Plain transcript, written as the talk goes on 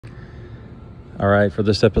All right, for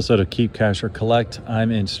this episode of Keep Cash or Collect, I'm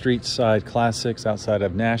in Street Side Classics outside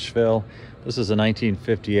of Nashville. This is a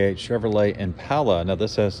 1958 Chevrolet Impala. Now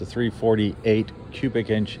this has the 348 cubic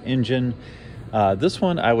inch engine. This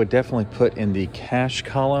one I would definitely put in the cash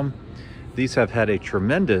column. These have had a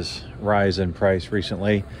tremendous rise in price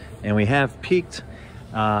recently, and we have peaked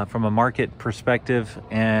from a market perspective,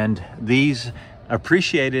 and these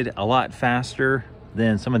appreciated a lot faster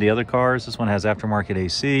than some of the other cars. This one has aftermarket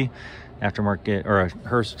AC, aftermarket or a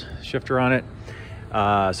Hurst shifter on it.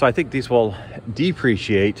 So I think these will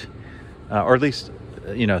depreciate, or at least,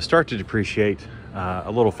 start to depreciate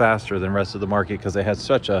a little faster than the rest of the market because they had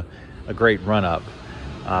such a great run up.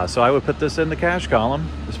 So I would put this in the cash column,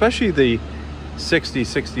 especially the 60,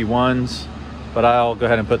 61s, but I'll go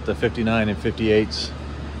ahead and put the 59 and 58s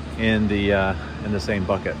in the same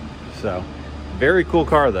bucket. So very cool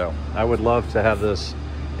car though. I would love to have this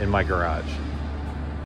in my garage.